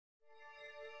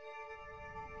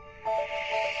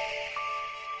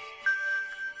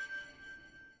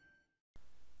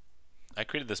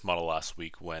created this model last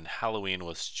week when Halloween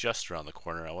was just around the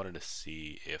corner. I wanted to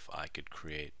see if I could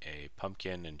create a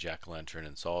pumpkin and jack-o'-lantern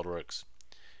in SolidWorks,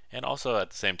 and also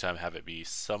at the same time have it be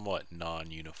somewhat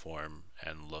non-uniform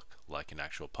and look like an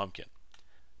actual pumpkin.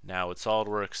 Now with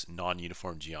SolidWorks,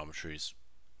 non-uniform geometry is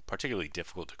particularly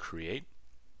difficult to create,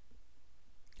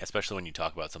 especially when you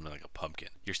talk about something like a pumpkin.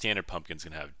 Your standard pumpkin is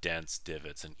going to have dents,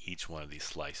 divots, and each one of these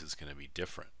slices is going to be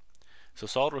different. So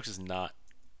SolidWorks is not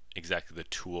exactly the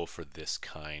tool for this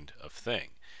kind of thing.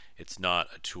 It's not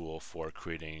a tool for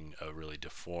creating a really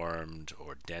deformed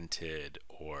or dented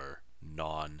or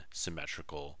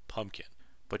non-symmetrical pumpkin.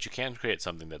 But you can create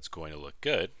something that's going to look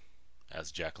good as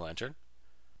a jack-o'-lantern.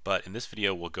 But in this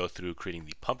video we'll go through creating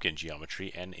the pumpkin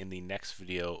geometry, and in the next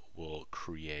video we'll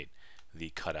create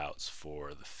the cutouts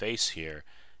for the face here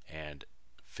and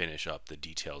finish up the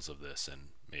details of this and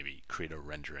maybe create a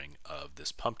rendering of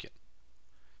this pumpkin.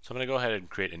 So I'm going to go ahead and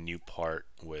create a new part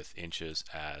with inches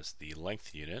as the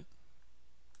length unit.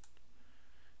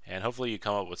 And hopefully you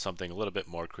come up with something a little bit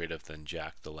more creative than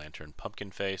Jack the Lantern pumpkin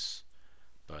face,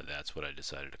 but that's what I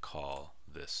decided to call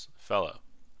this fellow.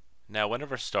 Now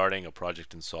whenever starting a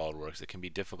project in SolidWorks, it can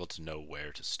be difficult to know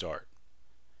where to start.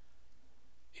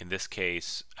 In this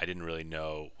case, I didn't really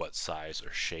know what size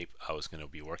or shape I was going to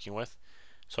be working with.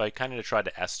 So I kind of tried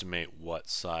to estimate what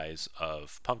size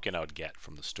of pumpkin I would get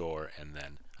from the store, and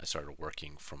then I started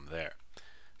working from there.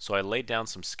 So I laid down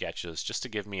some sketches just to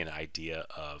give me an idea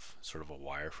of sort of a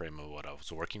wireframe of what I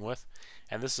was working with.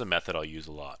 And this is a method I'll use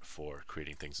a lot for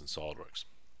creating things in SolidWorks.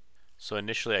 So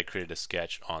initially I created a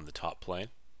sketch on the top plane,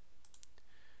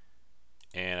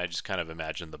 and I just kind of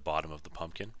imagined the bottom of the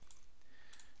pumpkin.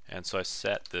 And so I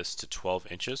set this to 12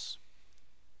 inches.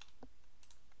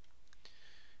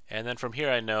 And then from here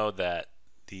I know that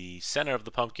the center of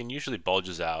the pumpkin usually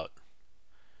bulges out.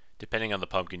 Depending on the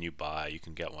pumpkin you buy, you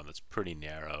can get one that's pretty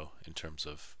narrow in terms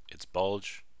of its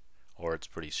bulge, or it's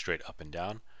pretty straight up and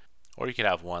down. Or you could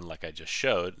have one like I just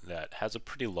showed that has a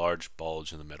pretty large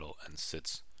bulge in the middle and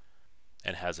sits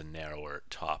and has a narrower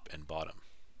top and bottom.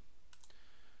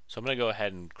 So I'm going to go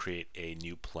ahead and create a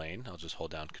new plane. I'll just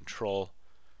hold down Control.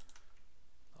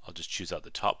 I'll just choose out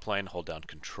the top plane, hold down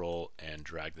Control, and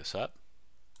drag this up.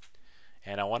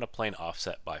 And I want a plane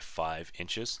offset by 5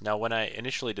 inches. Now when I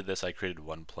initially did this, I created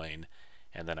one plane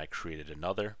and then I created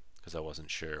another because I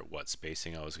wasn't sure what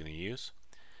spacing I was going to use.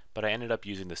 But I ended up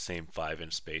using the same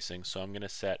 5-inch spacing, so I'm going to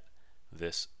set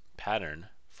this pattern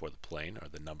for the plane, or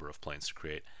the number of planes to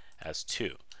create, as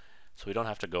 2. So we don't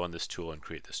have to go in this tool and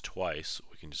create this twice.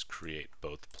 We can just create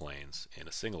both planes in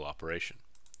a single operation.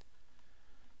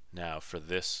 Now for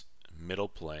this middle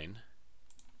plane,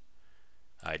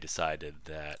 I decided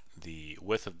that the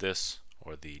width of this,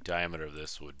 or the diameter of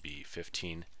this, would be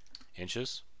 15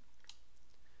 inches.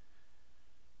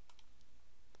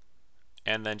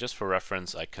 And then just for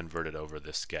reference, I converted over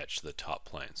this sketch to the top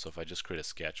plane. So if I just create a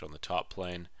sketch on the top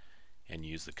plane and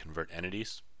use the convert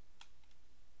entities,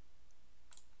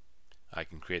 I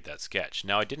can create that sketch.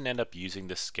 Now I didn't end up using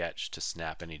this sketch to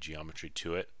snap any geometry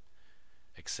to it,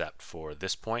 except for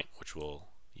this point, which we'll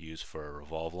use for a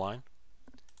revolve line.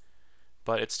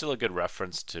 But it's still a good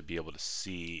reference to be able to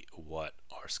see what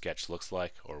our sketch looks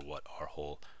like, or what our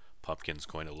whole pumpkin is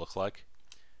going to look like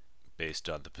based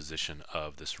on the position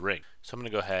of this ring. So I'm going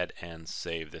to go ahead and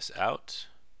save this out,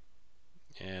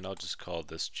 and I'll just call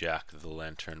this Jack the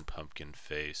Lantern Pumpkin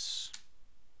Face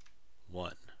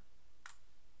 1.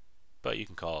 But you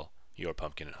can call your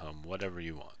pumpkin at home whatever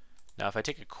you want. Now if I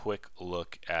take a quick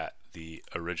look at the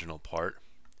original part,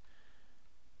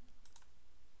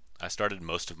 I started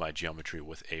most of my geometry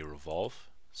with a revolve,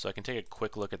 so I can take a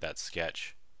quick look at that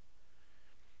sketch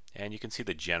and you can see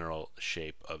the general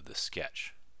shape of the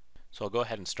sketch. So I'll go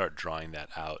ahead and start drawing that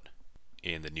out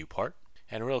in the new part.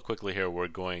 And real quickly here, we're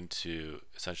going to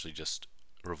essentially just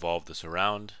revolve this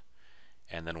around,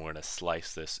 and then we're going to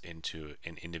slice this into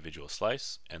an individual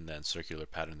slice and then circular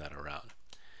pattern that around.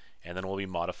 And then we'll be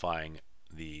modifying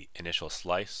the initial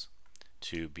slice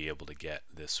to be able to get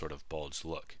this sort of bulged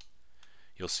look.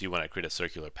 You'll see when I create a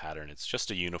circular pattern, it's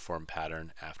just a uniform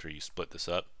pattern after you split this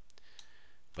up.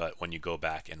 But when you go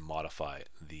back and modify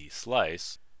the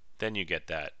slice, then you get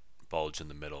that bulge in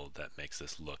the middle that makes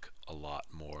this look a lot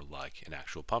more like an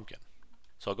actual pumpkin.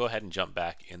 So I'll go ahead and jump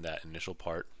back in that initial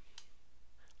part.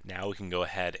 Now we can go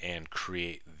ahead and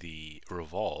create the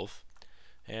revolve.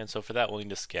 And so for that we'll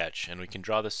need a sketch, and we can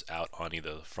draw this out on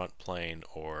either the front plane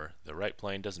or the right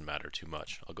plane, doesn't matter too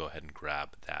much. I'll go ahead and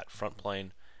grab that front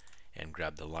plane and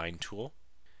grab the line tool,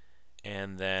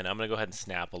 and then I'm going to go ahead and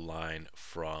snap a line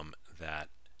from that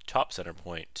top center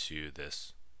point to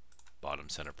this bottom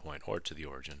center point, or to the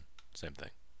origin, same thing.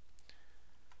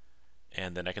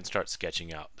 and then I can start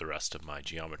sketching out the rest of my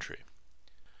geometry.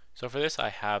 So for this I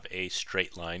have a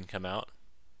straight line come out.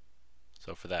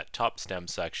 So for that top stem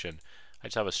section I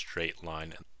just have a straight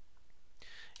line,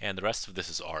 and the rest of this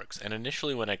is arcs. And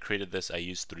initially when I created this I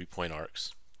used 3-point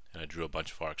arcs and I drew a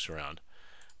bunch of arcs around.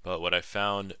 But what I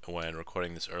found when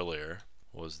recording this earlier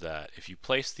was that if you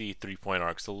place the 3-point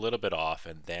arcs a little bit off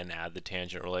and then add the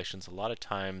tangent relations, a lot of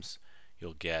times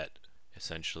you'll get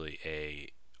essentially a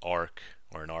arc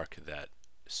or an arc that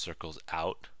circles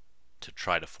out to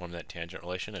try to form that tangent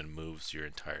relation and moves your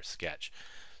entire sketch.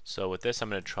 So with this I'm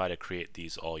going to try to create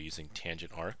these all using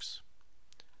tangent arcs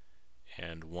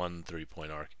and one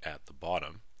 3-point arc at the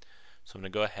bottom. So I'm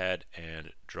going to go ahead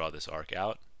and draw this arc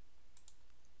out,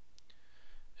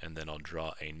 and then I'll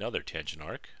draw another tangent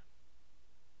arc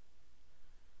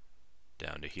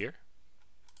down to here.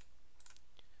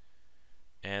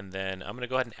 And then I'm going to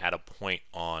go ahead and add a point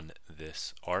on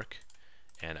this arc,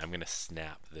 and I'm going to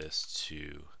snap this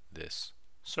to this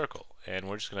circle, and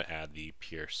we're just going to add the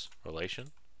pierce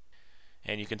relation.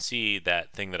 And you can see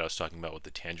that thing that I was talking about with the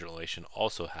tangent relation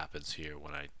also happens here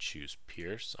when I choose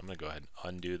pierce. I'm going to go ahead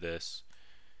and undo this,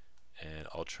 and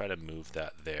I'll try to move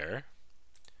that there.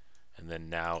 And then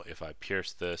now if I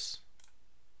pierce this,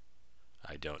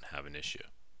 I don't have an issue.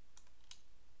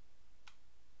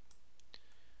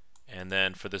 And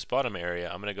then for this bottom area,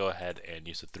 I'm going to go ahead and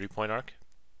use a 3-point arc.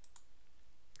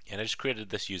 And I just created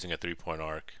this using a 3-point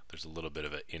arc. There's a little bit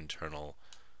of an internal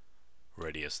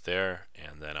radius there,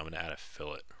 and then I'm going to add a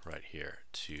fillet right here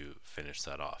to finish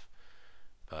that off.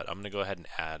 But I'm going to go ahead and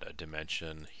add a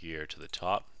dimension here to the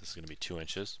top. This is going to be 2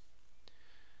 inches.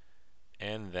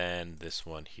 And then this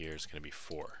one here is going to be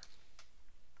 4.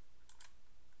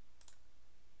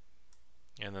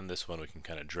 And then this one we can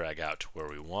kind of drag out to where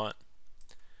we want.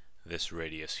 This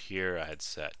radius here I had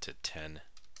set to 10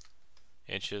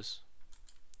 inches.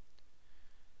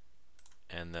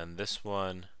 And then this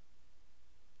one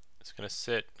is going to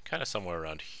sit kind of somewhere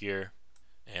around here.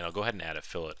 And I'll go ahead and add a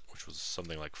fillet, which was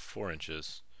something like 4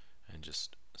 inches, and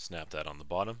just snap that on the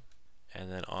bottom.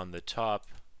 And then on the top,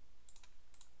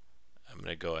 I'm going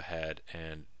to go ahead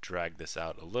and drag this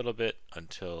out a little bit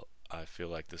until I feel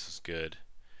like this is good.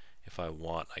 If I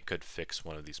want, I could fix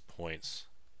one of these points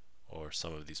or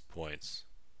some of these points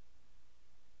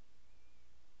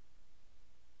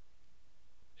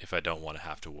if I don't want to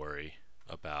have to worry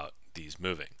about these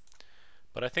moving.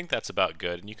 But I think that's about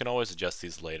good, and you can always adjust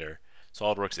these later.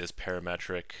 SolidWorks is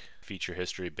parametric, feature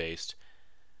history based,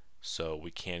 so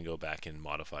we can go back and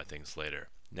modify things later.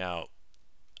 Now,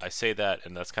 I say that,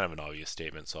 and that's kind of an obvious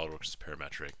statement. SolidWorks is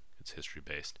parametric, it's history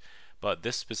based. But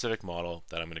this specific model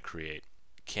that I'm going to create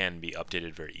can be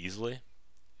updated very easily,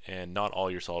 and not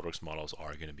all your SolidWorks models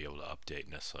are going to be able to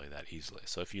update necessarily that easily.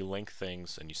 So if you link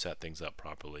things and you set things up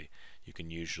properly, you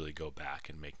can usually go back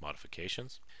and make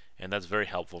modifications. And that's very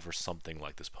helpful for something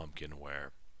like this pumpkin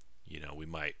where, you know, we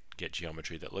might get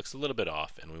geometry that looks a little bit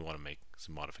off and we want to make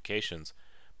some modifications,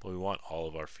 but we want all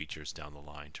of our features down the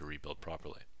line to rebuild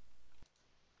properly.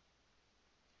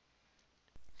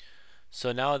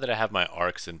 So now that I have my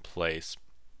arcs in place,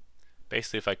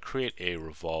 basically if I create a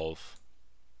revolve,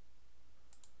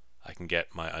 I can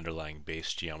get my underlying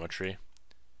base geometry.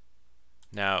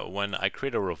 Now when I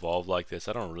create a revolve like this,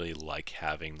 I don't really like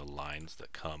having the lines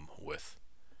that come with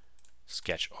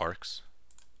sketch arcs.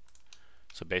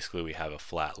 So basically we have a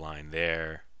flat line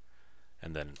there,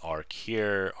 and then an arc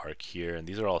here, and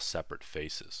these are all separate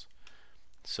faces.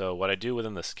 So what I do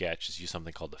within the sketch is use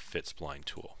something called the fit spline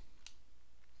tool.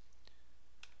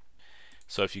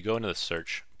 So if you go into the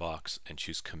search box and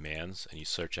choose commands and you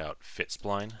search out fit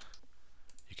spline,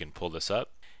 you can pull this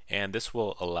up, and this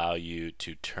will allow you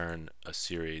to turn a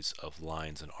series of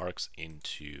lines and arcs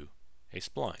into a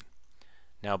spline.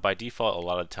 Now by default, a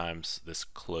lot of times this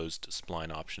closed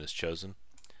spline option is chosen.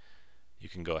 You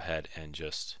can go ahead and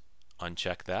just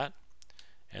uncheck that,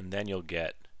 and then you'll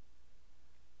get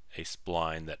a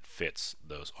spline that fits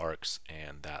those arcs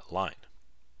and that line.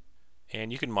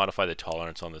 And you can modify the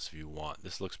tolerance on this if you want.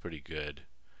 This looks pretty good.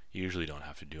 You usually don't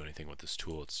have to do anything with this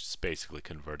tool. It's just basically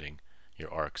converting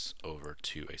your arcs over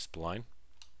to a spline.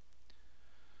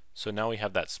 So now we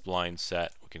have that spline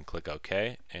set. We can click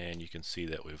OK, and you can see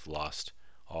that we've lost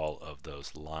all of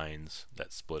those lines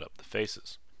that split up the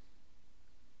faces.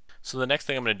 So the next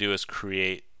thing I'm going to do is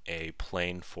create a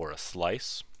plane for a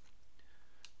slice.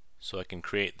 So I can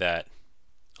create that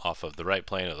off of the right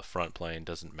plane or the front plane,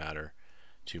 doesn't matter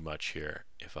too much here.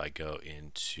 If I go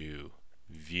into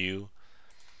view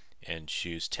and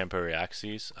choose temporary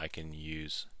axes, I can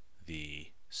use the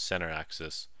center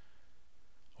axis,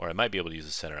 or I might be able to use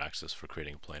the center axis for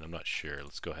creating a plane. I'm not sure.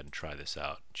 Let's go ahead and try this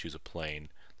out. Choose a plane.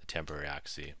 The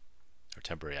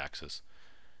temporary axis,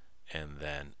 and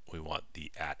then we want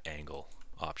the at angle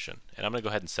option. And I'm going to go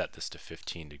ahead and set this to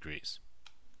 15 degrees.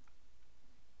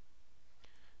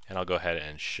 And I'll go ahead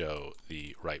and show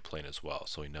the right plane as well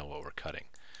so we know what we're cutting.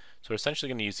 So we're essentially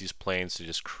going to use these planes to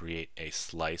just create a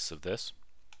slice of this.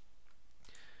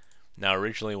 Now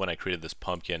originally when I created this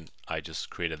pumpkin, I just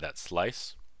created that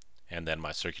slice and then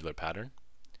my circular pattern.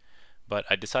 But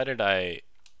I decided I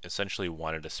essentially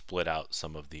wanted to split out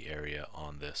some of the area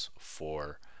on this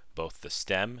for both the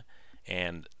stem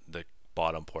and the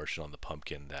bottom portion on the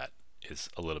pumpkin that is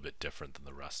a little bit different than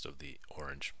the rest of the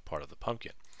orange part of the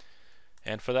pumpkin.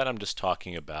 And for that I'm just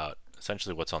talking about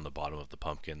essentially what's on the bottom of the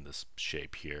pumpkin, this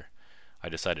shape here. I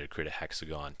decided to create a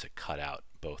hexagon to cut out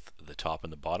both the top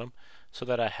and the bottom so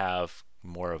that I have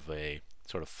more of a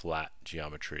sort of flat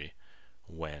geometry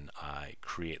when I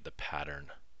create the pattern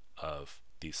of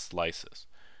these slices.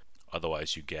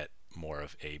 Otherwise you get more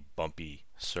of a bumpy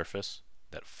surface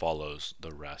that follows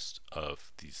the rest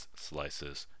of these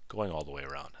slices going all the way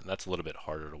around, and that's a little bit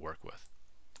harder to work with.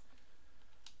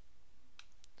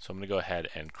 So I'm going to go ahead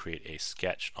and create a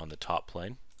sketch on the top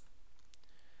plane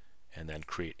and then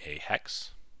create a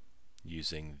hex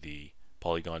using the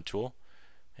polygon tool,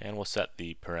 and we'll set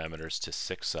the parameters to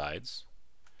 6 sides,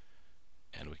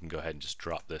 and we can go ahead and just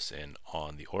drop this in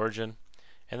on the origin,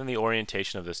 and then the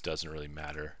orientation of this doesn't really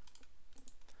matter.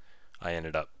 I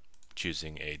ended up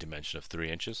choosing a dimension of 3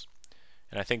 inches,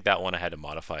 and I think that one I had to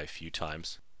modify a few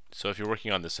times. So if you're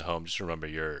working on this at home, just remember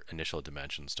your initial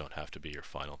dimensions don't have to be your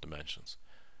final dimensions.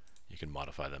 You can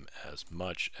modify them as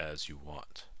much as you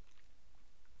want.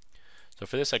 So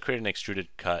for this I created an extruded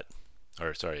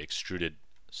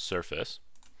surface,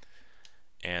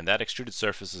 and that extruded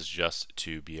surface is just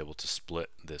to be able to split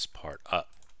this part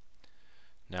up.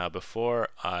 Now before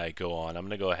I go on, I'm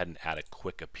going to go ahead and add a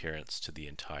quick appearance to the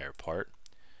entire part,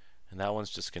 and that one's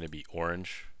just going to be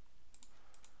orange.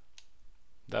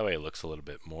 That way it looks a little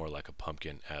bit more like a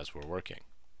pumpkin as we're working.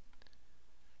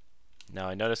 Now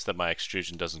I notice that my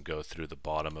extrusion doesn't go through the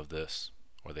bottom of this,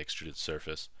 or the extruded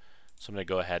surface, so I'm going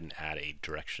to go ahead and add a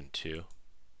direction 2.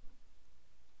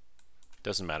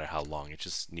 Doesn't matter how long, it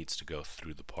just needs to go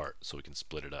through the part so we can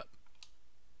split it up.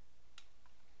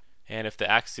 And if the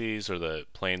axes or the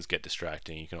planes get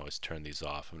distracting, you can always turn these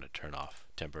off. I'm going to turn off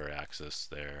temporary axis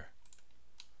there.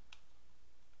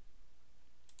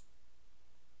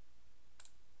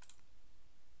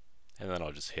 And then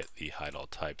I'll just hit the hide all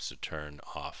types to turn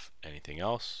off anything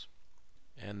else.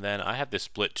 And then I have this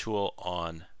split tool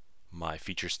on my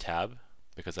features tab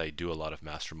because I do a lot of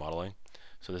master modeling.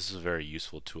 So this is a very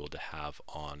useful tool to have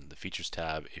on the features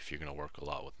tab if you're going to work a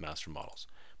lot with master models.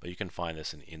 But you can find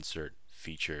this in insert,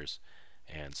 features,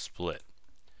 and split.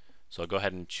 So I'll go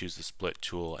ahead and choose the split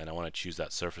tool, and I want to choose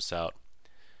that surface out,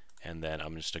 and then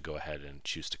I'm just going to go ahead and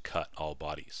choose to cut all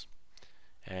bodies.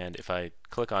 And if I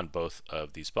click on both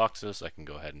of these boxes, I can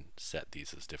go ahead and set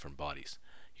these as different bodies.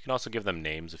 You can also give them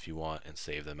names if you want and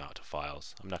save them out to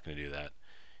files. I'm not going to do that.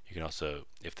 You can also,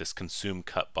 if this consume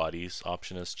cut bodies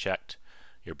option is checked,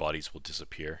 your bodies will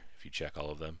disappear if you check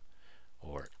all of them,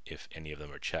 or if any of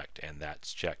them are checked and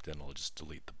that's checked, then it'll just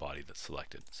delete the body that's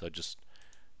selected. So just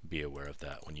be aware of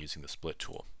that when using the split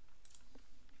tool.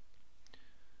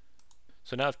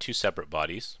 So now I have 2 separate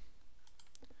bodies,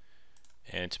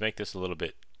 and to make this a little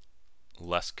bit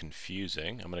less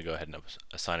confusing, I'm going to go ahead and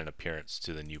assign an appearance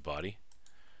to the new body,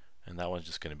 and that one's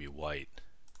just going to be white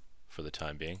for the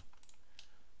time being,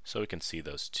 so we can see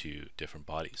those 2 different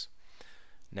bodies.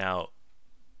 Now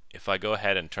if I go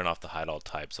ahead and turn off the hide all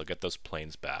types, I'll get those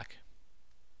planes back.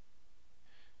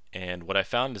 And what I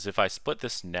found is if I split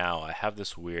this now, I have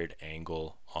this weird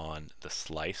angle on the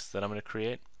slice that I'm going to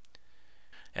create.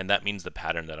 And that means the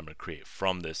pattern that I'm going to create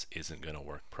from this isn't going to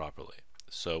work properly.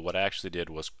 So what I actually did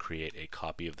was create a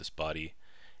copy of this body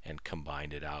and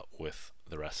combined it out with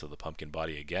the rest of the pumpkin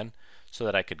body again so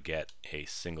that I could get a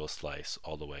single slice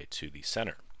all the way to the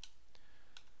center.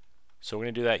 So we're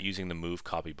going to do that using the Move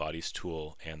Copy Bodies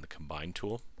tool and the Combine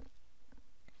tool.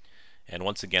 And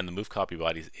once again, the Move Copy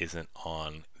Bodies isn't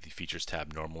on the Features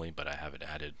tab normally, but I have it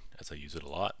added as I use it a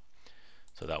lot.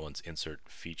 So that one's Insert,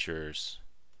 Features,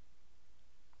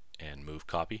 and Move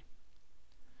Copy.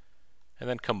 And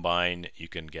then Combine you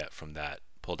can get from that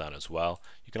pull down as well.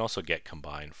 You can also get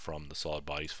Combine from the Solid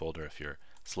Bodies folder. If you're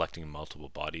selecting multiple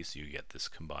bodies, you get this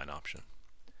Combine option.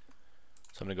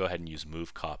 So I'm going to go ahead and use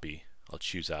Move Copy. I'll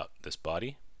choose out this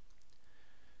body,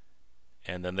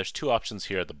 and then there's 2 options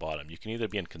here at the bottom. You can either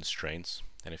be in constraints,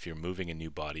 and if you're moving a new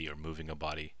body or moving a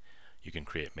body, you can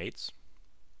create mates,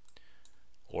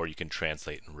 or you can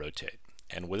translate and rotate.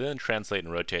 And within translate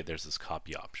and rotate, there's this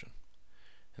copy option,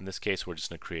 In this case, we're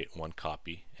just going to create one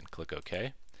copy and click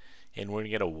OK. And we're going to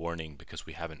get a warning because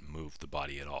we haven't moved the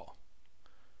body at all.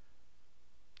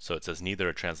 So it says neither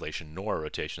a translation nor a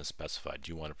rotation is specified.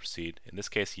 Do you want to proceed? In this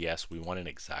case, yes, we want an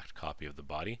exact copy of the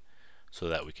body so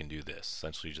that we can do this.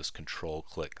 Essentially just control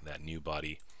click that new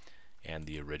body and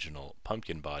the original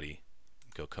pumpkin body,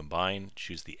 go combine,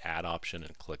 choose the add option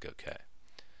and click OK.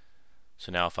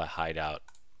 So now if I hide out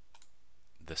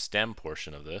the stem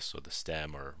portion of this, or the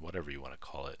stem or whatever you want to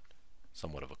call it,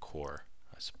 somewhat of a core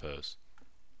I suppose,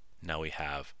 now we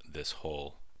have this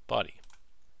whole body.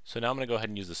 So now I'm going to go ahead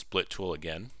and use the split tool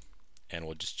again, and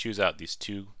we'll just choose out these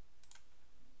two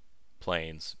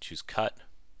planes, choose cut,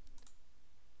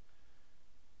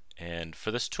 and for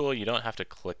this tool you don't have to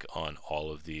click on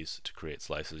all of these to create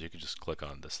slices. You can just click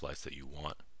on the slice that you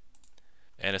want,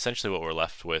 and essentially what we're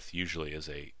left with usually is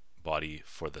a body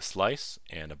for the slice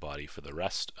and a body for the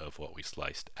rest of what we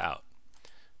sliced out.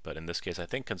 But in this case I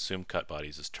think consume cut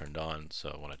bodies is turned on,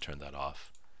 so I want to turn that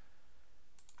off.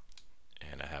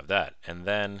 And I have that. And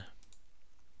then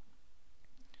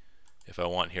if I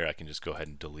want here, I can just go ahead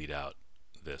and delete out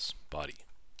this body.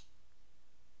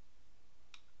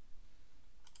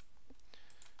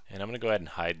 And I'm going to go ahead and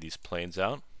hide these planes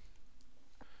out.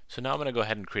 So now I'm going to go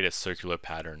ahead and create a circular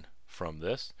pattern from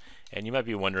this. And you might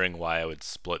be wondering why I would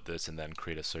split this and then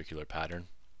create a circular pattern.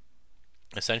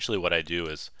 Essentially what I do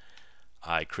is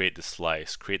I create the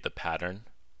slice, create the pattern,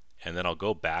 and then I'll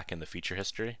go back in the feature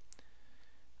history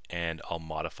and I'll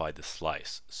modify the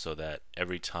slice so that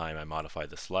every time I modify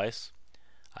the slice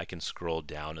I can scroll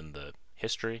down in the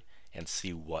history and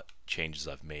see what changes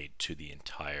I've made to the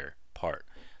entire part.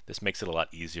 This makes it a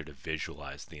lot easier to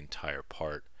visualize the entire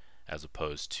part as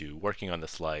opposed to working on the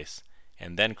slice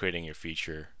and then creating your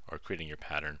feature or creating your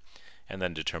pattern and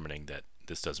then determining that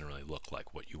this doesn't really look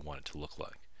like what you want it to look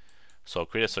like. So I'll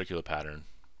create a circular pattern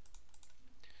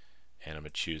and I'm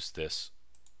going to choose this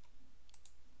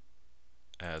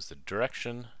as the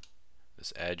direction,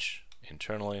 this edge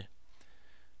internally,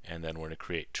 and then we're going to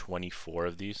create 24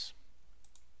 of these,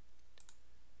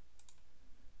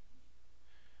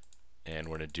 and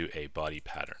we're going to do a body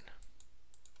pattern.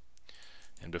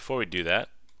 And before we do that,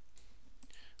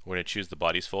 we're going to choose the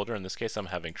bodies folder. In this case I'm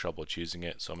having trouble choosing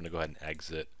it, so I'm going to go ahead and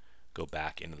exit, go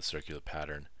back into the circular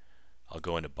pattern. I'll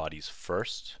go into bodies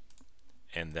first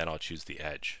and then I'll choose the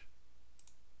edge,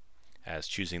 as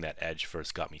choosing that edge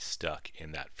first got me stuck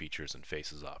in that features and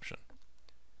faces option.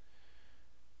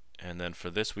 And then for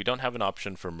this we don't have an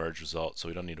option for merge result, so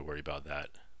we don't need to worry about that.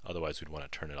 Otherwise we'd want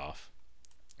to turn it off.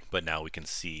 But now we can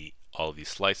see all of these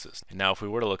slices. And now if we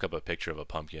were to look up a picture of a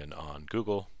pumpkin on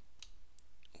Google,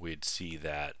 we'd see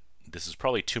that this is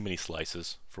probably too many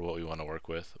slices for what we want to work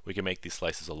with. We can make these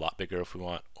slices a lot bigger if we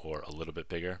want, or a little bit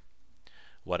bigger.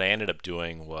 What I ended up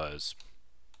doing was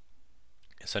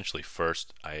essentially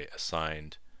first I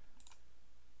assigned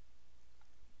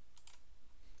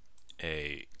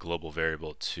a global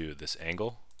variable to this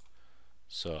angle.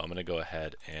 So I'm going to go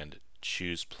ahead and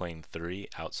choose plane 3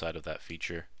 outside of that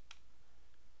feature.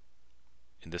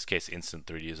 In this case instant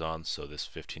 3D is on, so this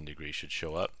 15 degrees should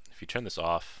show up. If you turn this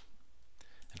off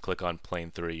and click on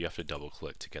plane 3, you have to double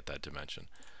click to get that dimension.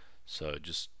 So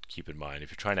just keep in mind,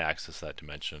 if you're trying to access that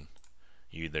dimension,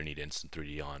 you either need instant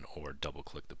 3D on or double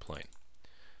click the plane.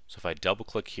 So if I double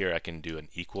click here I can do an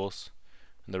equals,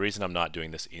 and the reason I'm not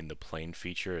doing this in the plane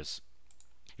feature is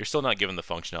you're still not given the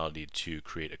functionality to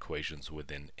create equations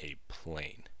within a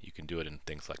plane. You can do it in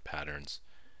things like patterns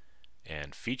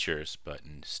and features, but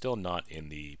still not in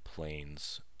the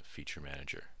planes feature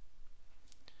manager.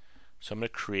 So I'm going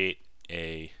to create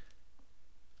a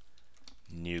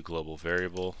new global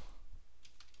variable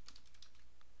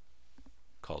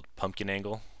called pumpkin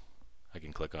angle. I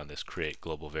can click on this create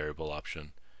global variable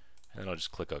option and then I'll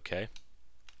just click OK.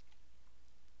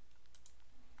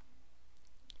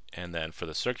 And then for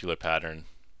the circular pattern,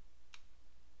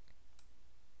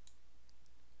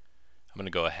 I'm going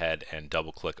to go ahead and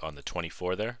double click on the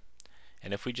 24 there.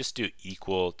 And if we just do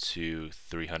equal to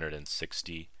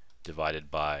 360 divided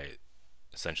by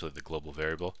essentially the global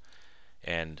variable,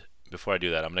 and before I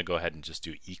do that I'm going to go ahead and just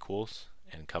do equals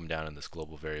and come down in this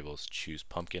global variables, choose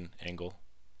pumpkin angle.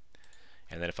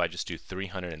 And then if I just do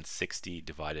 360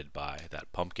 divided by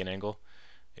that pumpkin angle,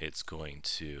 it's going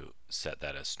to set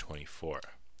that as 24.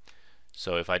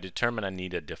 So if I determine I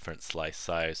need a different slice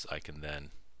size, I can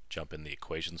then jump in the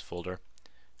equations folder.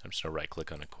 I'm just going to right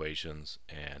click on equations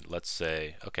and let's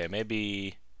say, okay,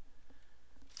 maybe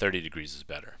 30 degrees is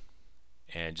better.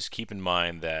 And just keep in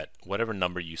mind that whatever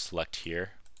number you select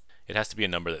here, it has to be a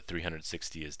number that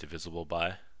 360 is divisible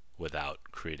by without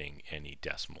creating any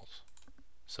decimals.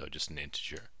 So just an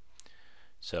integer.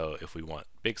 So if we want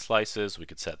big slices, we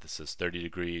could set this as 30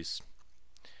 degrees.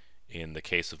 In the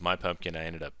case of my pumpkin, I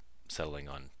ended up settling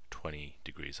on 20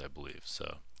 degrees, I believe.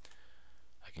 So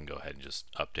I can go ahead and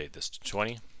just update this to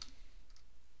 20.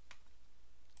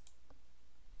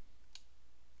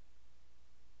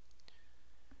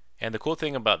 And the cool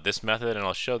thing about this method, and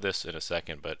I'll show this in a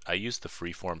second, but I use the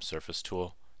freeform surface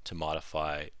tool to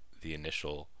modify the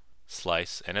initial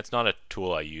slice, and it's not a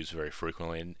tool I use very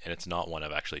frequently, and it's not one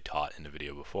I've actually taught in a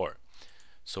video before.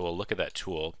 So we'll look at that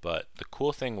tool, but the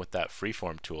cool thing with that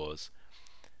freeform tool is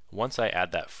once I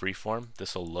add that freeform,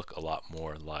 this will look a lot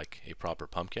more like a proper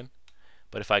pumpkin.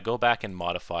 But if I go back and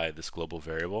modify this global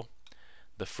variable,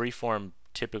 the freeform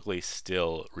typically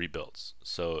still rebuilds.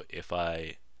 So if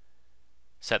I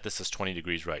set this as 20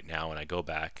 degrees right now and I go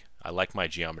back, I like my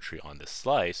geometry on this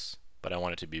slice, but I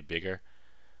want it to be bigger.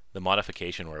 The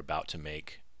modification we're about to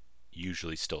make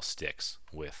usually still sticks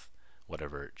with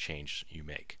whatever change you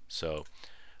make. So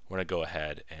we're going to go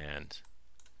ahead and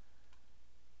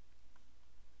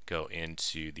go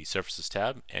into the Surfaces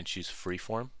tab and choose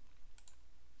Freeform.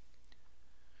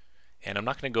 And I'm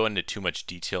not going to go into too much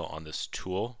detail on this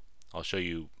tool. I'll show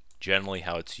you generally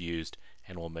how it's used,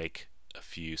 and we'll make a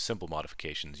few simple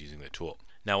modifications using the tool.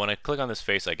 Now when I click on this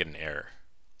face, I get an error.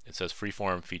 It says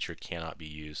Freeform feature cannot be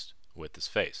used with this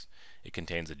face. It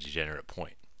contains a degenerate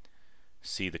point.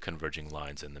 See the converging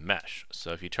lines in the mesh.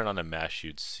 So if you turn on the mesh,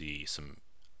 you'd see some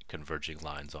converging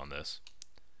lines on this.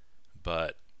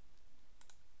 But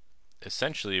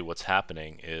essentially what's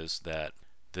happening is that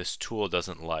this tool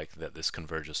doesn't like that this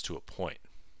converges to a point.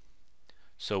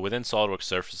 So within SolidWorks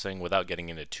surfacing, without getting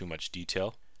into too much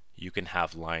detail, you can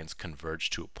have lines converge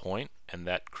to a point, and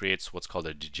that creates what's called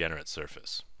a degenerate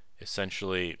surface.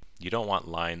 Essentially, you don't want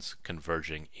lines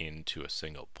converging into a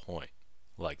single point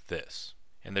like this.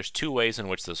 And there's two ways in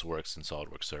which this works in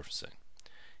SolidWorks surfacing.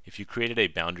 If you created a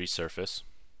boundary surface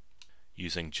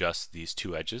using just these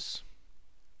two edges,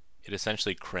 it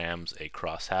essentially crams a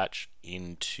crosshatch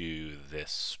into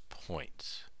this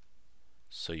point.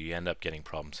 So you end up getting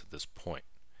problems at this point.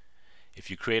 If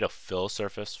you create a fill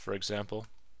surface, for example,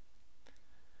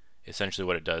 essentially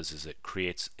what it does is it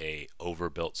creates a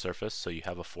overbuilt surface, so you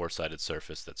have a four-sided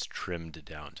surface that's trimmed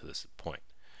down to this point.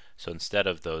 So instead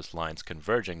of those lines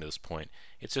converging to this point,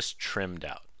 it's just trimmed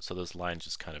out. So those lines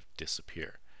just kind of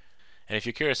disappear. And if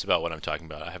you're curious about what I'm talking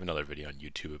about, I have another video on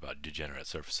YouTube about degenerate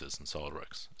surfaces in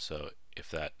SolidWorks. So if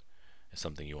that is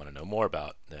something you want to know more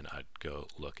about, then I'd go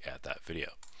look at that video.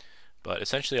 But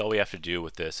essentially all we have to do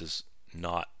with this is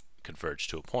not converge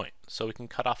to a point. So we can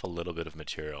cut off a little bit of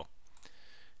material.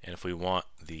 And if we want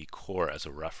the core as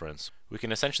a reference, we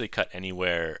can essentially cut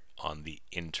anywhere on the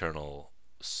internal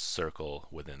circle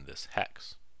within this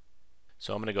hex.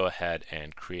 So I'm going to go ahead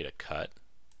and create a cut.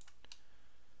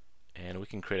 And we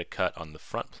can create a cut on the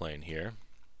front plane here.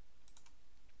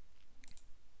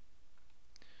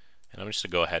 And I'm just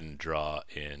going to go ahead and draw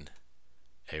in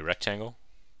a rectangle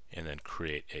and then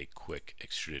create a quick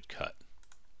extruded cut.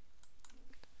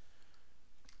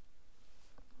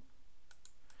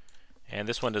 And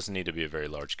this one doesn't need to be a very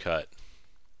large cut.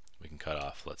 We can cut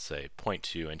off, let's say,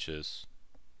 0.2 inches.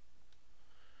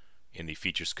 In the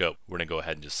feature scope, we're going to go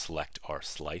ahead and just select our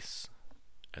slice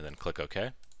and then click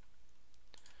OK.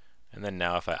 And then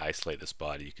now if I isolate this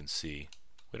body, you can see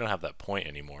we don't have that point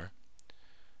anymore.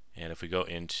 And if we go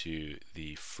into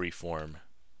the freeform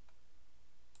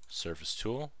surface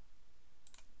tool,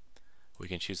 we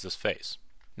can choose this face.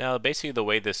 Now basically the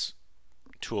way this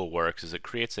tool works is it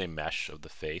creates a mesh of the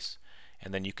face,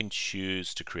 and then you can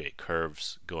choose to create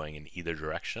curves going in either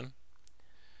direction.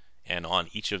 And on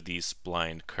each of these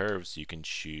splined curves, you can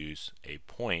choose a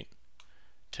point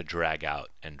to drag out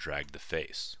and drag the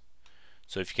face.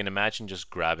 So if you can imagine just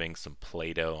grabbing some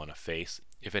Play-Doh on a face,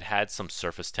 if it had some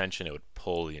surface tension, it would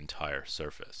pull the entire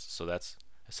surface. So that's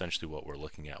essentially what we're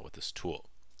looking at with this tool.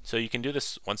 So you can do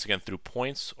this once again through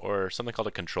points or something called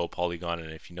a control polygon,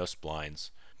 and if you know splines,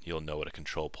 you'll know what a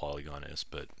control polygon is,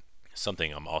 but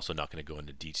something I'm also not going to go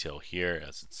into detail here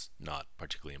as it's not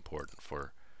particularly important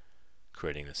for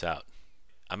creating this out.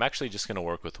 I'm actually just going to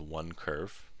work with one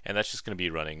curve, and that's just going to be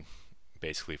running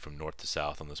basically from north to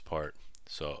south on this part.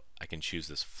 So I can choose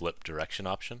this flip direction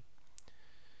option,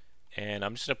 and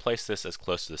I'm just going to place this as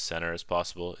close to the center as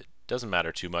possible. It doesn't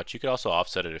matter too much. You could also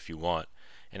offset it if you want,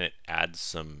 and it adds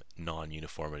some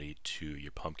non-uniformity to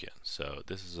your pumpkin. So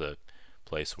this is a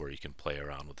place where you can play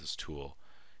around with this tool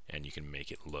and you can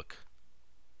make it look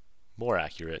more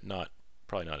accurate,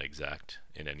 probably not exact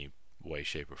in any way,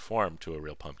 shape, or form to a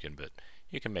real pumpkin, but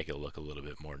you can make it look a little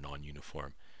bit more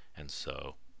non-uniform and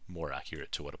so more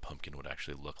accurate to what a pumpkin would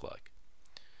actually look like.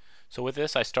 So with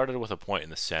this, I started with a point in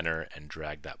the center and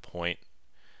dragged that point,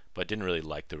 but didn't really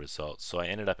like the results. So I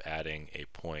ended up adding a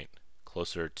point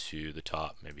closer to the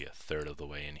top, maybe a third of the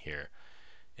way in here,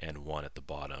 and one at the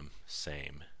bottom,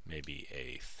 same, maybe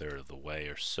a third of the way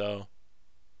or so.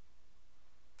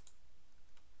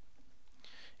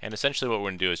 And essentially what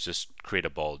we're going to do is just create a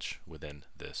bulge within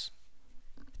this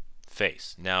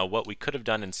face. Now what we could have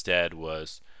done instead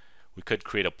was we could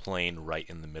create a plane right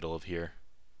in the middle of here,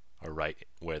 or right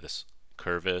where this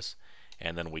curve is,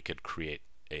 and then we could create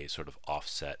a sort of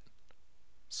offset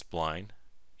spline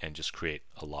and just create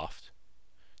a loft.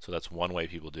 So that's one way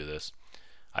people do this.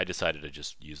 I decided to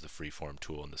just use the freeform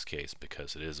tool in this case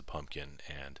because it is a pumpkin,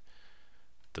 and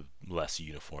the less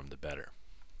uniform the better.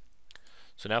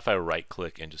 So now if I right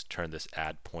click and just turn this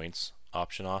add points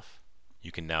option off,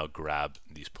 you can now grab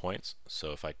these points.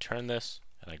 So if I turn this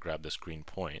and I grab this green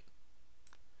point,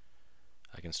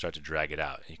 I can start to drag it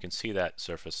out. You can see that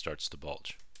surface starts to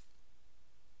bulge.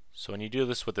 So when you do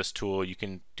this with this tool, you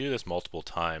can do this multiple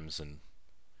times and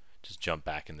just jump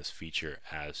back in this feature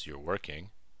as you're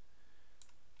working.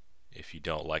 If you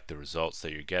don't like the results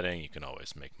that you're getting, you can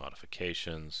always make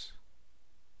modifications.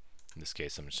 In this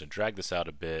case, I'm just going to drag this out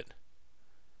a bit,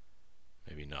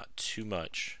 maybe not too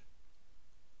much.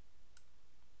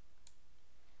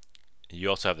 You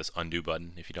also have this undo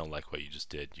button. If you don't like what you just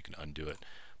did, you can undo it.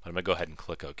 But I'm going to go ahead and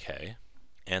click OK.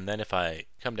 And then if I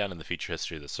come down in the feature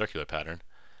history of the circular pattern,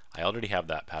 I already have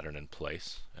that pattern in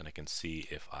place, and I can see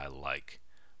if I like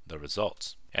the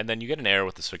results. And then you get an error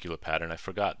with the circular pattern. I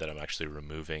forgot that I'm actually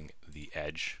removing the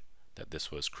edge that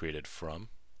this was created from.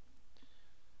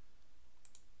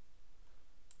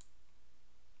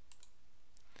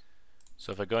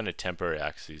 So if I go into temporary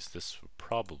axes, this would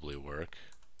probably work.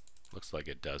 Looks like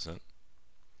it doesn't.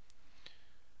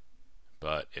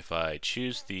 But if I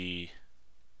choose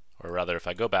or rather if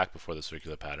I go back before the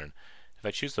circular pattern, if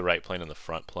I choose the right plane and the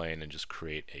front plane and just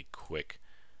create a quick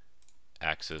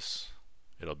axis,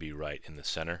 it'll be right in the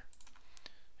center.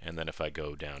 And then if I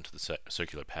go down to the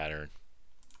circular pattern,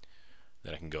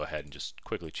 then I can go ahead and just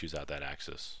quickly choose out that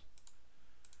axis,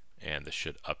 and this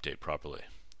should update properly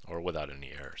or without any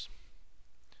errors.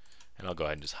 And I'll go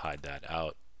ahead and just hide that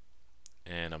out,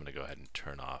 and I'm going to go ahead and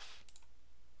turn off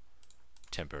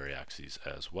temporary axes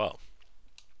as well.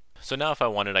 So now if I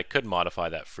wanted, I could modify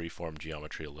that freeform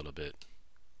geometry a little bit.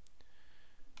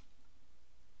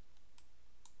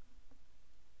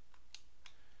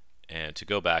 And to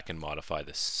go back and modify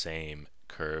the same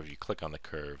curve, you click on the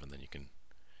curve, and then you can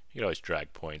always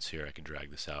drag points here. I can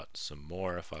drag this out some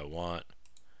more if I want.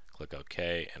 Click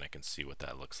OK, and I can see what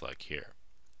that looks like here.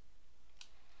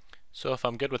 So if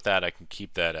I'm good with that, I can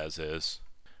keep that as is.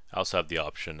 I also have the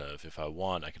option of, if I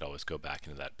want, I could always go back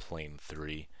into that plane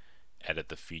 3, edit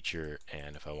the feature,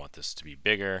 and if I want this to be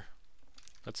bigger,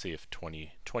 let's see if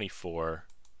 24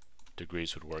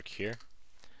 degrees would work here,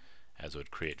 as it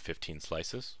would create 15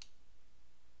 slices.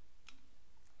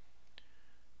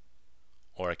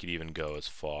 Or I could even go as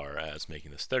far as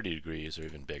making this 30 degrees or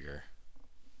even bigger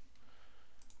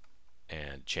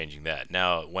and changing that.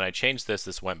 Now when I changed this,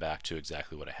 this went back to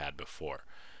exactly what I had before,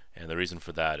 and the reason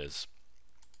for that is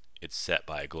it's set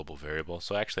by a global variable,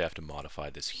 so I actually have to modify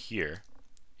this here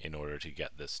in order to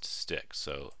get this to stick.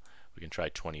 So we can try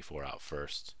 24 out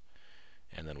first,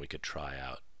 and then we could try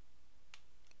out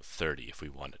 30 if we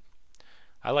wanted.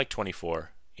 I like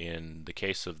 24. In the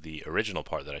case of the original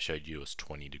part that I showed you, it was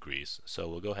 20 degrees, so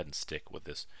we'll go ahead and stick with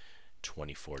this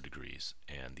 24 degrees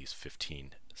and these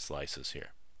 15 slices here.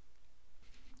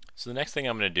 So the next thing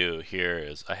I'm going to do here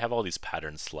is I have all these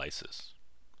pattern slices.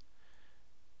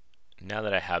 Now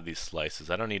that I have these slices,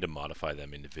 I don't need to modify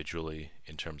them individually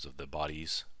in terms of the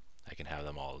bodies. I can have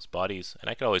them all as bodies, and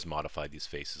I can always modify these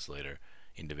faces later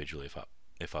individually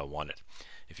if I wanted.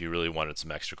 If you really wanted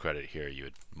some extra credit here, you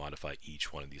would modify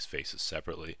each one of these faces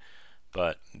separately,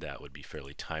 but that would be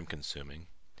fairly time consuming.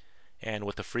 And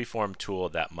with the freeform tool,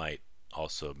 that might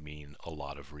also mean a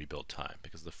lot of rebuild time,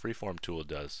 because the freeform tool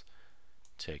does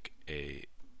take a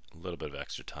little bit of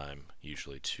extra time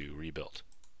usually to rebuild.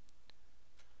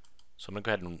 So I'm going to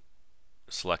go ahead and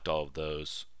select all of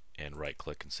those and right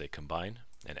click and say combine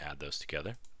and add those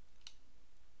together.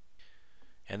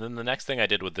 And then the next thing I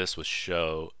did with this was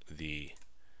show the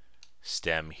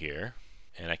stem here,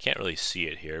 and I can't really see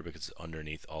it here because it's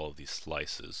underneath all of these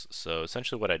slices. So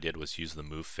essentially what I did was use the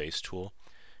move face tool,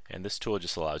 and this tool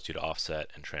just allows you to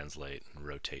offset and translate and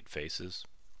rotate faces.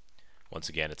 Once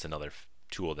again, it's another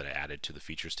tool that I added to the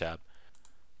features tab.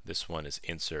 This one is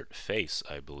insert face,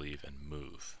 I believe, and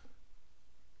move.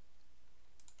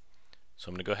 So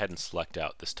I'm going to go ahead and select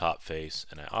out this top face,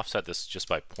 and I offset this just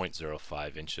by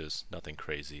 0.05 inches, nothing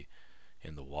crazy,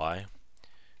 in the Y,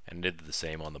 and did the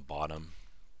same on the bottom.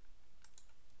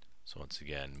 So once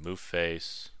again, move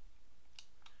face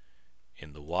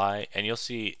in the Y, and you'll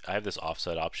see I have this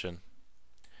offset option.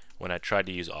 When I tried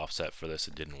to use offset for this,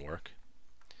 it didn't work.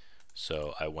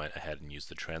 So I went ahead and used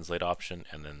the translate option,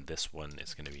 and then this one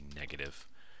is going to be negative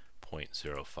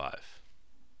 0.05.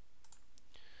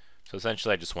 So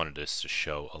essentially I just wanted this to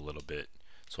show a little bit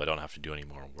so I don't have to do any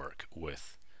more work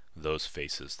with those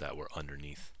faces that were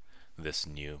underneath this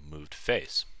new moved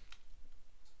face.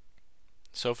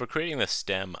 So for creating the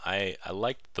stem, I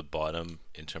liked the bottom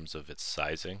in terms of its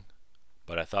sizing,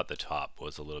 but I thought the top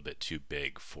was a little bit too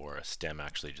big for a stem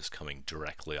actually just coming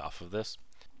directly off of this.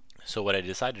 So what I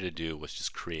decided to do was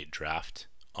just create draft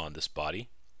on this body.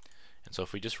 And so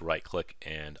if we just right click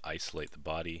and isolate the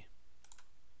body,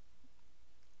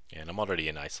 and I'm already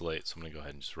in isolate, so I'm going to go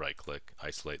ahead and just right click,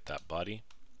 isolate that body,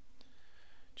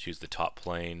 choose the top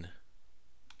plane,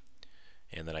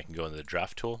 and then I can go into the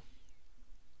draft tool,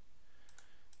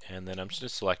 and then I'm just going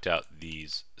to select out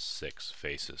these 6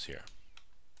 faces here.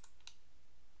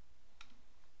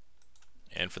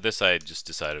 And for this I just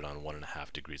decided on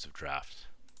 1.5 degrees of draft.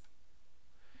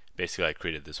 Basically I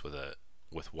created this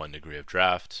with 1 degree of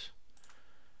draft,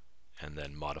 and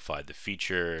then modified the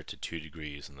feature to 2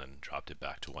 degrees and then dropped it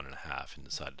back to 1.5 and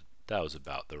decided that was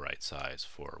about the right size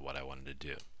for what I wanted to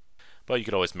do. But you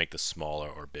could always make this smaller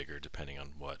or bigger depending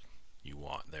on what you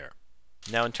want there.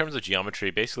 Now in terms of geometry,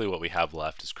 basically what we have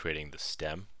left is creating the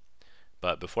stem.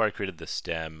 But before I created the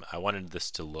stem, I wanted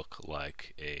this to look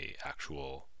like a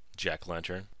actual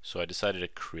jack-o'-lantern. So I decided to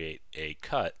create a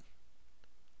cut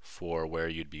for where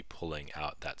you'd be pulling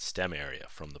out that stem area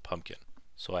from the pumpkin.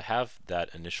 So I have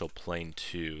that initial plane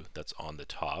 2 that's on the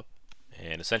top,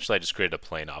 and essentially I just created a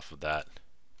plane off of that,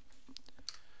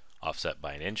 offset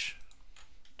by 1 inch,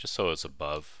 just so it's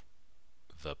above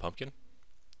the pumpkin.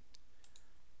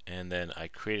 And then I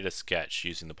created a sketch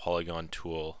using the polygon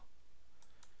tool,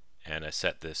 and I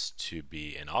set this to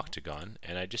be an octagon,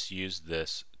 and I just used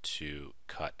this to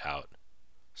cut out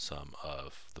some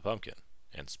of the pumpkin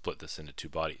and split this into 2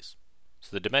 bodies. So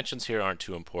the dimensions here aren't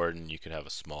too important. You could have a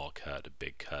small cut, a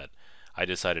big cut. I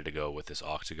decided to go with this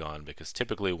octagon because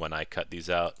typically when I cut these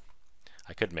out,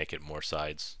 I could make it more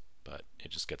sides, but it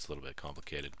just gets a little bit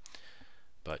complicated.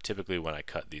 But typically when I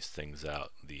cut these things out,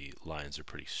 the lines are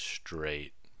pretty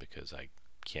straight because I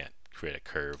can't create a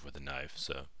curve with a knife.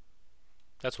 So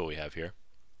that's what we have here.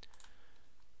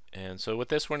 And so with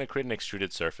this, we're going to create an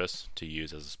extruded surface to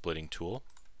use as a splitting tool.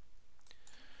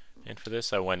 And for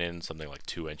this I went in something like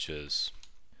 2 inches.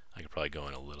 I could probably go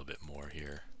in a little bit more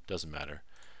here, doesn't matter.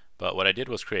 But what I did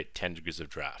was create 10 degrees of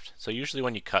draft. So usually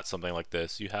when you cut something like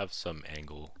this, you have some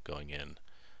angle going in.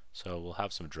 So we'll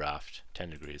have some draft,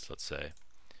 10 degrees let's say.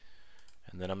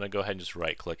 And then I'm going to go ahead and just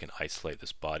right click and isolate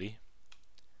this body.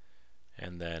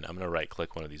 And then I'm going to right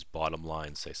click one of these bottom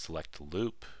lines, say select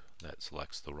loop. That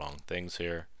selects the wrong things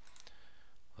here.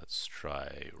 Let's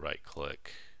try right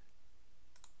click.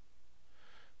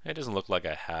 It doesn't look like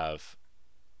I have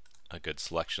a good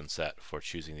selection set for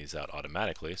choosing these out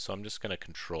automatically, so I'm just going to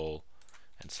control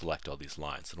and select all these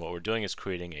lines. And what we're doing is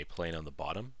creating a plane on the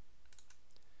bottom,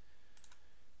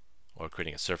 or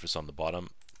creating a surface on the bottom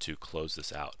to close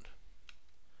this out.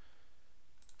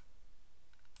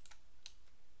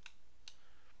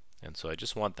 And so I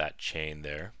just want that chain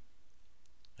there,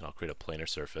 and I'll create a planar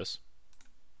surface.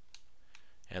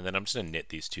 And then I'm just going to knit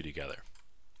these 2 together.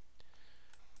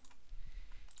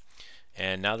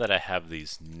 And now that I have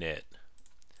these knit,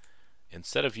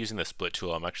 instead of using the split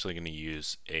tool, I'm actually going to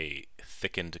use a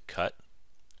thickened cut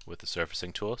with the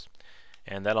surfacing tools,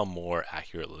 and that'll more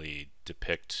accurately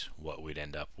depict what we'd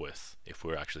end up with if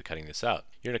we were actually cutting this out.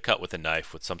 You're going to cut with a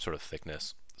knife with some sort of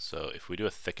thickness, so if we do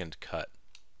a thickened cut,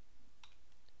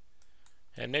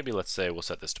 and maybe let's say we'll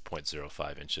set this to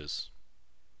 0.05 inches,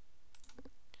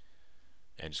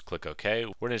 and just click OK.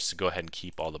 We're going to just go ahead and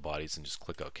keep all the bodies and just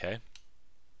click OK.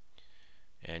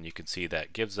 And you can see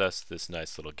that gives us this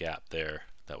nice little gap there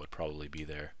that would probably be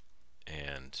there.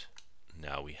 And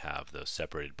now we have those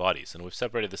separated bodies. And we've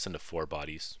separated this into 4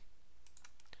 bodies.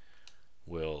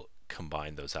 We'll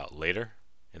combine those out later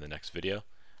in the next video.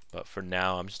 But for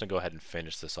now, I'm just going to go ahead and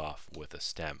finish this off with a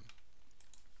stem.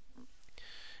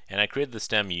 And I created the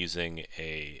stem using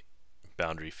a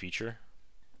boundary feature.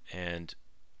 And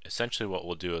essentially what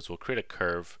we'll do is we'll create a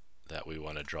curve that we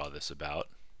want to draw this about,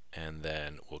 and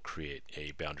then we'll create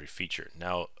a boundary feature.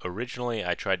 Now originally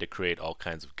I tried to create all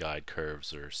kinds of guide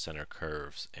curves or center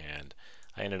curves, and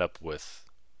I ended up with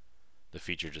the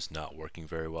feature just not working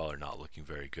very well or not looking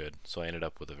very good. So I ended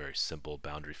up with a very simple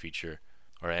boundary feature,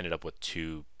 or I ended up with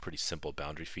 2 pretty simple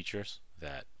boundary features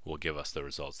that will give us the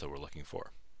results that we're looking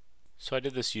for. So I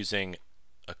did this using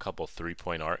a couple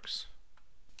 3-point arcs.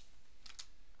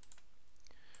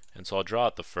 And so I'll draw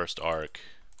out the first arc.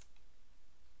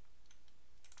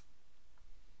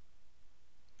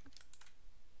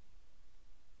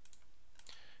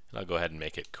 And I'll go ahead and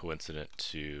make it coincident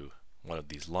to one of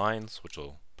these lines, which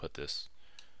will put this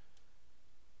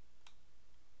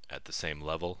at the same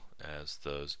level as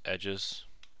those edges.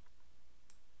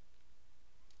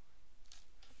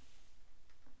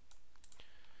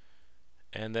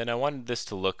 And then I wanted this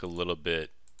to look a little bit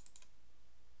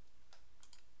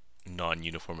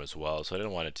non-uniform as well, so I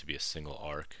didn't want it to be a single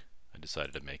arc. I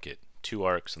decided to make it 2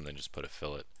 arcs and then just put a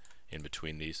fillet in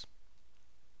between these.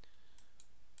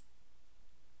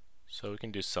 So we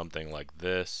can do something like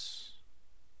this,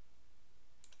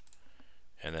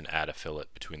 and then add a fillet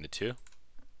between the two.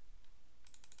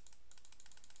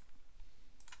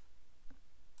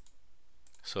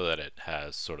 So that it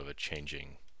has sort of a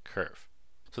changing curve.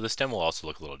 So the stem will also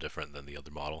look a little different than the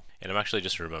other model. And I'm actually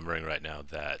just remembering right now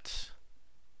that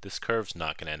this curve's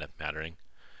not going to end up mattering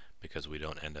because we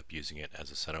don't end up using it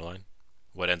as a center line.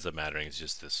 What ends up mattering is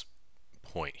just this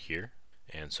point here.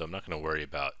 And so I'm not going to worry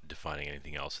about defining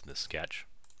anything else in this sketch.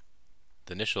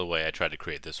 The initial way I tried to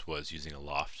create this was using a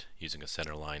loft, using a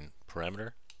center line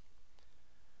parameter.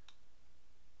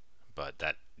 But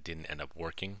that didn't end up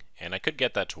working. And I could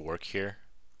get that to work here.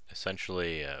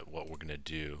 Essentially, what we're going to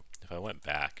do, if I went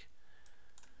back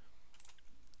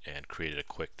and created a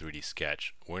quick 3D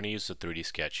sketch, we're going to use the 3D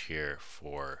sketch here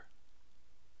for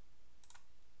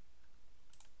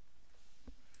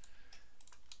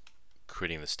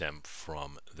creating the stem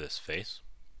from this face.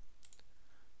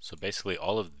 So basically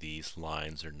all of these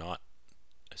lines are not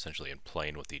essentially in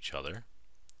plane with each other,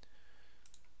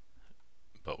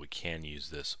 but we can use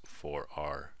this for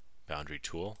our boundary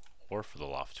tool or for the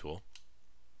loft tool.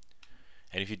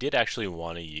 And if you did actually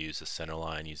want to use a center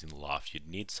line using the loft, you'd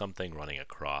need something running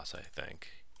across, I think,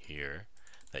 here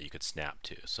that you could snap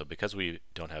to. So because we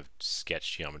don't have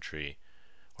sketch geometry,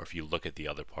 or if you look at the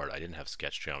other part, I didn't have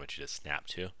sketch geometry to snap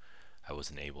to, I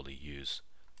wasn't able to use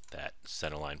that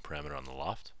center line parameter on the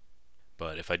loft.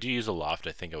 But if I do use a loft,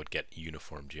 I think I would get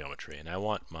uniform geometry. And I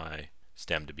want my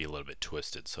stem to be a little bit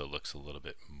twisted so it looks a little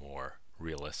bit more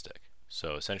realistic.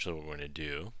 So essentially what we're going to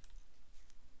do,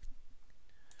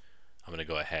 I'm going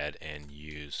to go ahead and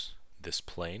use this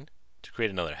plane to create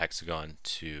another hexagon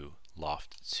to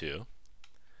loft to.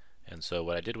 And so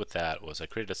what I did with that was I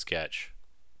created a sketch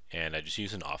and I just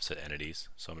used an offset entities.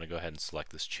 So I'm going to go ahead and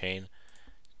select this chain,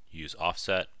 use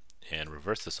offset, and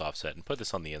reverse this offset and put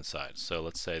this on the inside. So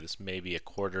let's say this may be a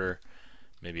quarter,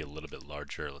 maybe a little bit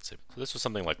larger. Let's say so this was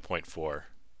something like 0.4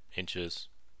 inches,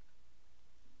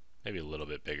 maybe a little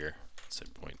bit bigger. Let's say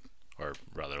or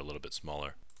rather a little bit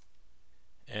smaller.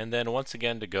 And then once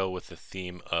again, to go with the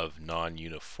theme of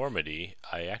non-uniformity,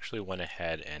 I actually went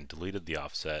ahead and deleted the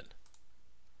offset.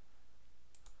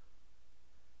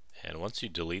 And once you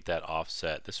delete that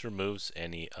offset, this removes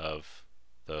any of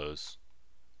those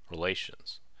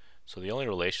relations. So the only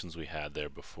relations we had there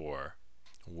before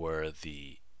were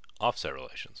the offset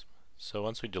relations. So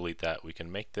once we delete that, we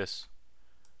can make this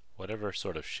whatever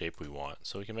sort of shape we want.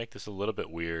 So we can make this a little bit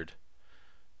weird,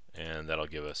 and that'll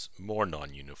give us more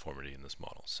non-uniformity in this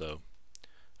model. So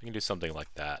I can do something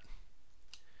like that.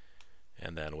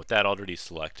 And then with that already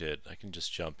selected, I can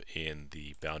just jump in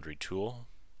the boundary tool.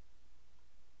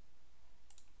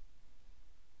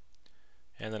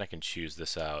 And then I can choose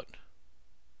this out.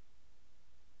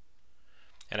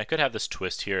 And I could have this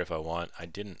twist here if I want. I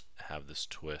didn't have this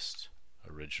twist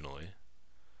originally.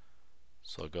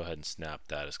 So I'll go ahead and snap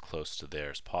that as close to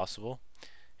there as possible.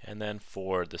 And then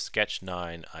for the sketch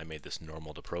 9, I made this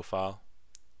normal to profile.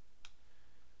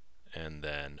 And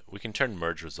then we can turn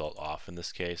merge result off in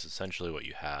this case. Essentially what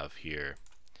you have here,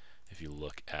 if you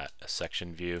look at a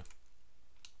section view,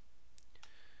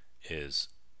 is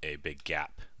a big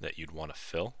gap that you'd want to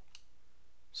fill.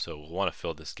 So we'll want to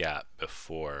fill this gap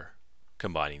before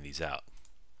combining these out.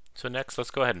 So next, let's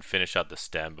go ahead and finish out the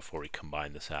stem before we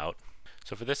combine this out.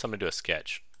 So for this, I'm going to do a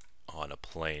sketch on a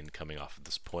plane coming off of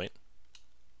this point.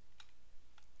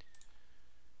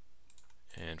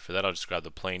 And for that, I'll just grab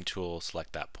the plane tool,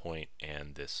 select that point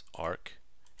and this arc,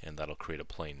 and that'll create a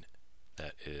plane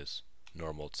that is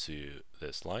normal to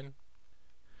this line.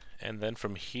 And then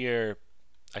from here,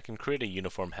 I can create a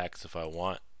uniform hex if I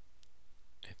want.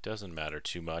 It doesn't matter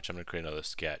too much. I'm going to create another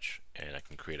sketch, and I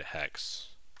can create a hex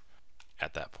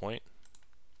at that point.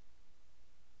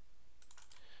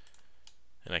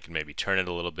 And I can maybe turn it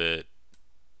a little bit.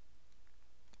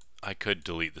 I could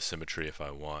delete the symmetry if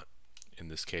I want. In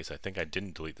this case, I think I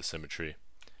didn't delete the symmetry.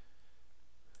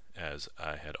 as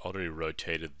I had already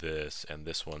rotated this, and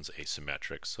this one's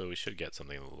asymmetric, so we should get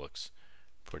something that looks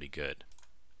pretty good.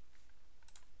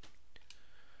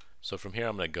 So from here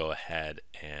I'm going to go ahead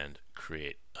and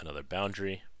create another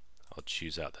boundary. I'll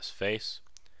choose out this face,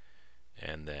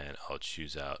 and then I'll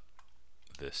choose out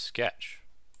this sketch.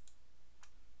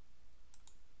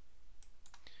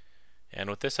 And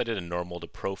with this I did a normal to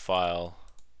profile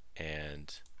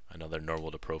and another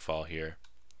normal to profile here.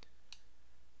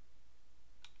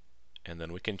 And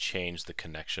then we can change the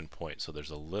connection point so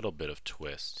there's a little bit of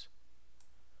twist,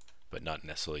 but not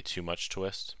necessarily too much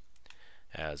twist.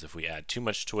 As if we add too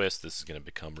much twist, this is going to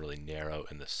become really narrow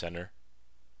in the center.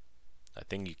 I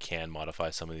think you can modify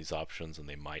some of these options and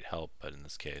they might help, but in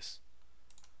this case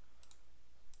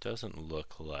it doesn't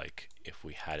look like if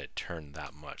we had it turned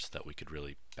that much that we could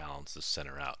really balance the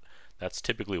center out. That's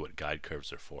typically what guide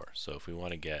curves are for. So if we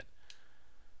want to get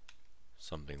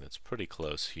something that's pretty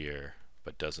close here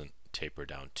but doesn't taper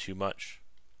down too much,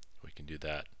 we can do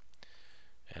that.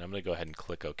 And I'm going to go ahead and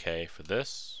click OK for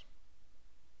this.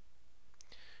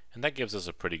 And that gives us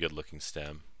a pretty good looking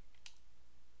stem.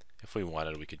 If we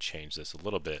wanted, we could change this a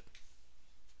little bit.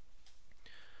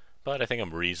 But I think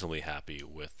I'm reasonably happy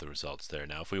with the results there.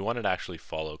 Now if we wanted to actually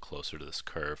follow closer to this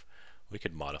curve, we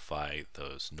could modify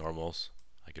those normals.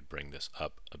 I could bring this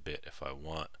up a bit if I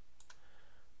want.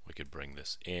 We could bring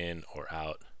this in or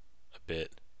out a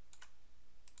bit.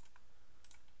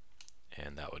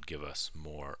 And that would give us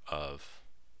more of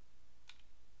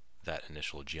that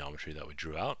initial geometry that we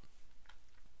drew out.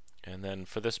 And then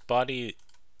for this body,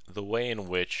 the way in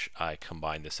which I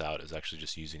combine this out is actually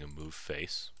just using a move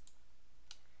face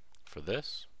for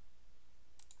this.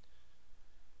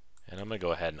 And I'm going to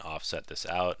go ahead and offset this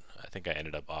out. I think I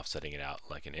ended up offsetting it out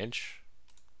like an inch.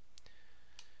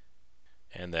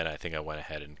 And then I think I went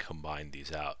ahead and combined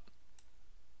these out.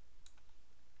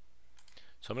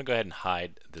 So I'm going to go ahead and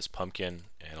hide this pumpkin,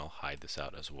 and I'll hide this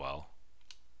out as well.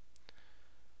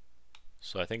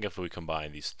 So I think if we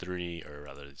combine these three, or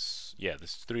rather,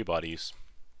 these three bodies,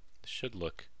 this should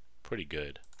look pretty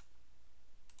good.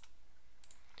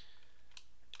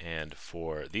 And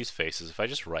for these faces, if I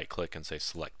just right click and say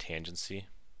select tangency,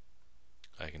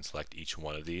 I can select each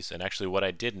one of these. And actually what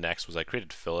I did next was I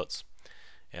created fillets,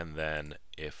 and then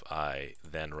if I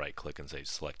then right click and say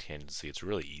select tangency, it's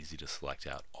really easy to select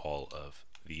out all of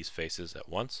these faces at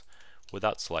once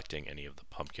without selecting any of the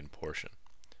pumpkin portion.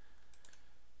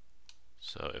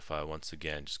 So if I once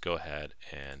again just go ahead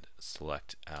and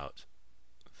select out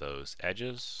those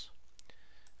edges,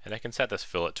 and I can set this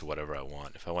fillet to whatever I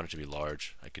want. If I want it to be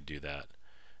large, I could do that.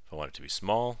 If I want it to be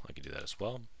small, I could do that as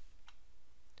well.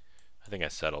 I think I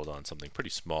settled on something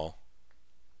pretty small.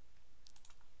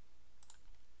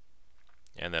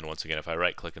 And then once again, if I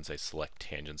right click and say select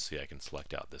tangency, I can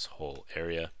select out this whole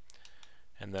area.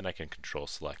 And then I can control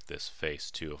select this face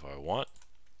too if I want.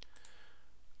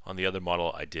 On the other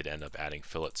model, I did end up adding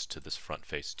fillets to this front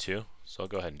face too. So I'll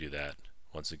go ahead and do that.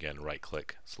 Once again, right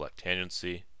click, select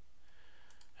tangency.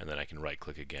 And then I can right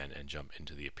click again and jump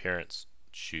into the appearance,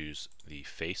 choose the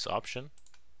face option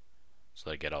so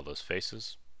that I get all those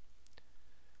faces.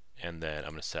 And then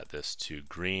I'm going to set this to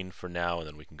green for now, and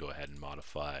then we can go ahead and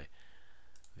modify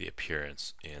the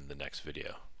appearance in the next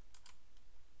video.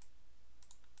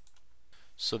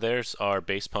 So there's our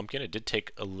base pumpkin. It did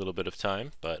take a little bit of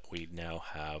time, but we now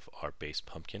have our base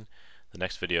pumpkin. The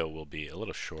next video will be a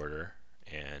little shorter,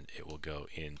 and it will go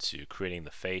into creating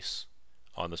the face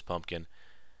on this pumpkin,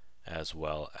 as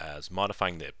well as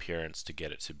modifying the appearance to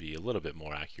get it to be a little bit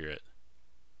more accurate,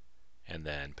 and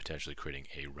then potentially creating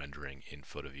a rendering in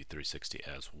PhotoView 360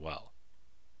 as well.